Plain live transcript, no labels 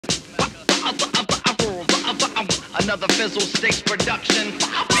Another Fizzle Sticks production.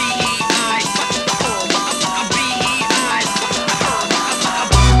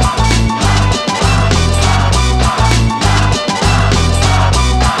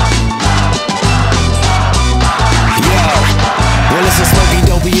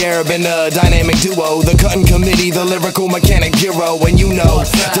 Arab and a dynamic duo, the cutting committee, the lyrical mechanic hero. And you know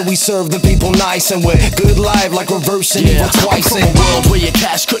that we serve the people nice and with good life like reversing evil twice. I'm from a world where your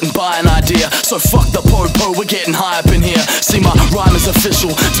cash couldn't buy an idea, so fuck the po-po, we're getting high up in here. See, my rhyme is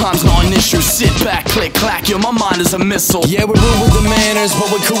official, time's not an issue. Sit back, click, clack, yo, my mind is a missile. Yeah, we're rude with the manners, but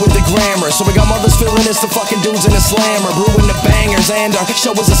we're cool with the grammar. So we got mothers feeling it's the fucking dudes in the slammer, brewing the bangers, and our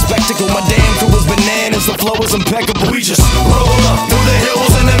show is a spectacle. My damn crew is bananas, the flow is impeccable. We just roll up through the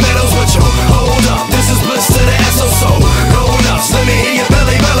hills and the meadows with you. Hold up, this is bliss to the ass, so go nuts. Let me hear your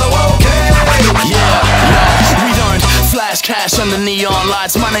belly bellow, okay? Yeah, we don't flash cash under neon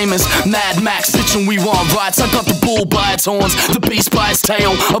lights. My name is Mad Max, bitch, and we want rights. I got the bull by its horns, the beast by its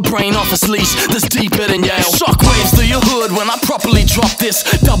tail, a brain off its leash that's deeper than Yale. Shockwaves through your hood when I properly drop this.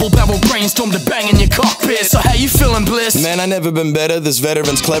 Double barrel brainstorm to bang in your cockpit. So how you feeling, Bliss? Man, I never been better. This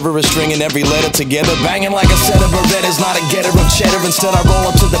veteran's clever at stringing every letter together, banging like a set of Berettas, not a getter of cheddar. Instead I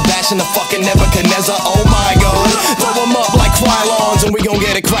roll up to the bash in the fucking Nebuchadnezzar. Oh my god, throw them up like Krylons, and we gon'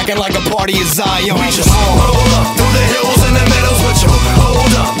 get it cracking like a party at Zion. We just roll up through the hills and the meadows with you.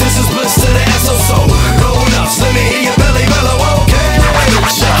 Hold up, this is bliss to the ass, so go nuts. Let me hear your belly bellow, okay?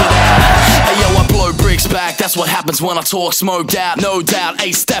 Check it out. Hey yo, I blow bricks back, that's what happens when I talk smoked out. No doubt,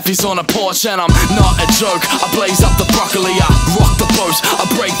 Ace Staffies on a porch and I'm not a joke. I blaze up the broccoli, I rock the boat, I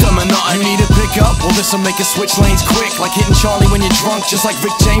break the monotony. You need to pick up? Well, this'll make it switch lanes quick, like hitting Charlie when you're drunk, just like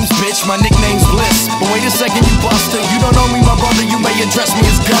Rick James, bitch. My nickname's Bliss. But wait a second, you buster, you don't know me, my brother, you may address me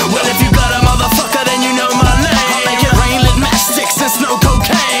as Gun. Well, if you got a motherfucker, then you know my name. I'll make it rain lit matchsticks and snow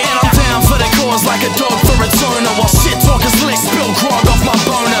cocaine. And I'm down for the cause like a dog for its owner, while shit talkers lick, spill grog off my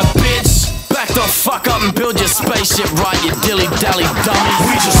boner, bitch. Back the fuck up and build your spaceship right, you dilly-dally dummy.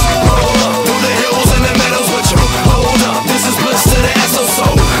 We just